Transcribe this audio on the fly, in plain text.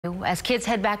As kids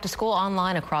head back to school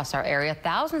online across our area,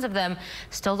 thousands of them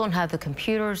still don't have the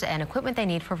computers and equipment they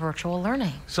need for virtual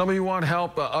learning. Some of you want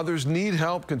help, others need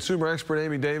help. Consumer expert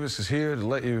Amy Davis is here to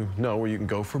let you know where you can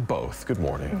go for both. Good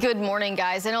morning. Good morning,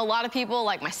 guys. I know a lot of people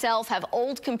like myself have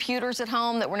old computers at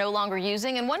home that we're no longer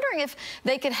using and wondering if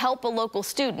they could help a local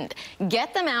student.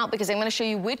 Get them out because I'm going to show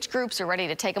you which groups are ready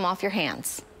to take them off your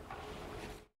hands.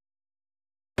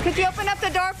 Could you open up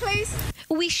the door, please?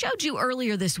 We showed you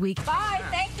earlier this week. Bye,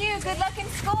 thank you. Good luck in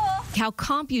school. How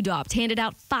CompuDopt handed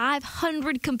out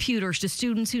 500 computers to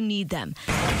students who need them.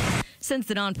 Since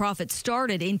the nonprofit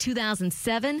started in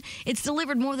 2007, it's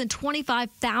delivered more than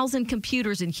 25,000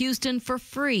 computers in Houston for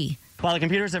free. While the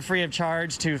computers are free of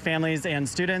charge to families and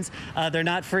students, they're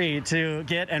not free to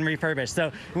get and refurbish.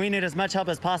 So we need as much help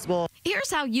as possible.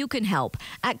 Here's how you can help.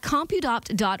 At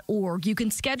CompuDopt.org, you can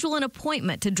schedule an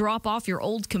appointment to drop off your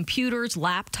old computers,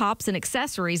 laptops, and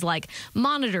accessories like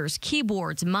monitors,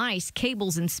 keyboards, mice,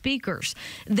 cables, and speakers.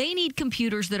 They need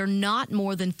computers that are not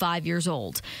more than 5 years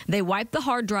old. They wipe the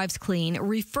hard drives clean,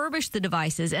 refurbish the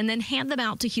devices, and then hand them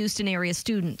out to Houston area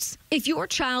students. If your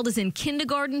child is in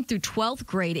kindergarten through 12th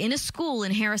grade in a school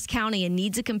in Harris County and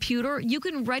needs a computer, you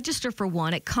can register for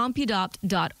one at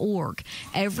CompuDopt.org.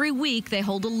 Every week, they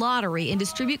hold a lottery and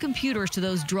distribute computers to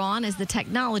those drawn as the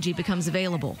technology becomes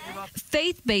available.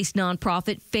 Faith-based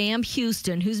nonprofit FAM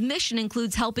Houston, whose mission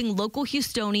includes helping local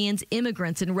Houstonians,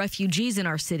 immigrants, and refugees in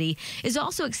our city, is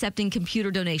also accepting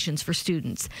computer donations for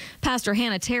students. Pastor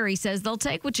Hannah Terry says they'll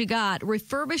take what you got,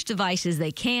 refurbish devices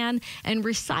they can, and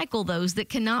recycle those that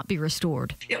cannot be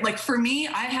restored. Like for me,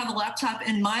 I have a laptop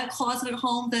in my closet at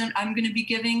home that I'm going to be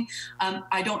giving.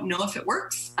 I don't know if it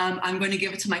works. I'm going to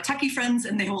give it to my techie friends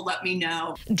and they will let me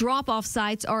know. Drop-off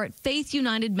sites are at Faith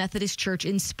United Methodist Church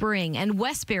in Spring and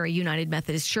Westbury United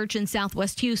Methodist Church in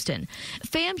Southwest Houston.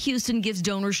 FAM Houston gives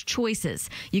donors choices.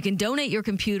 You can donate your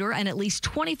computer and at least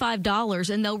 $25,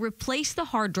 and they'll replace the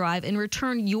hard drive and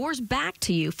return yours back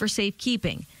to you for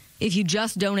safekeeping. If you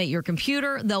just donate your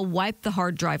computer, they'll wipe the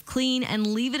hard drive clean and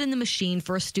leave it in the machine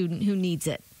for a student who needs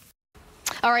it.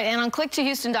 All right, and on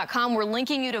click2houston.com, we're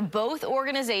linking you to both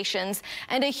organizations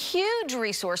and a huge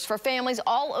resource for families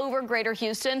all over Greater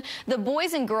Houston. The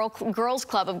Boys and Girls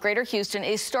Club of Greater Houston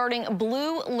is starting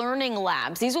Blue Learning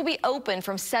Labs. These will be open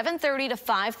from 7:30 to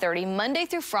 5:30, Monday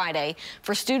through Friday,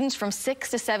 for students from 6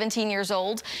 to 17 years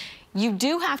old. You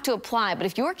do have to apply, but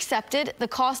if you're accepted, the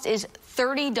cost is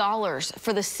 $30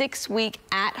 for the 6-week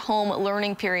at-home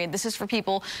learning period. This is for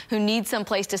people who need some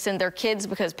place to send their kids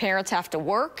because parents have to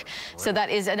work. So that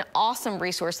is an awesome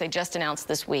resource they just announced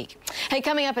this week. Hey,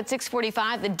 coming up at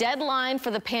 6:45, the deadline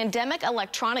for the pandemic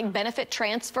electronic benefit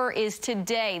transfer is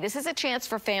today. This is a chance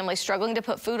for families struggling to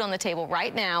put food on the table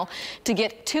right now to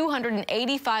get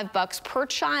 $285 per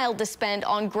child to spend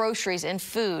on groceries and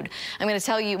food. I'm going to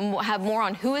tell you, have more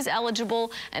on who is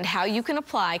eligible and how you can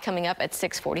apply coming up at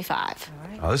 6:45.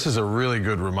 This is a really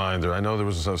good reminder. I know there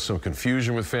was some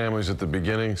confusion with families at the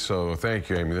beginning, so thank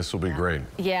you, Amy. This will be great.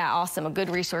 Yeah, awesome. A good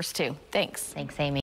resource, too. Thanks. Thanks, Amy.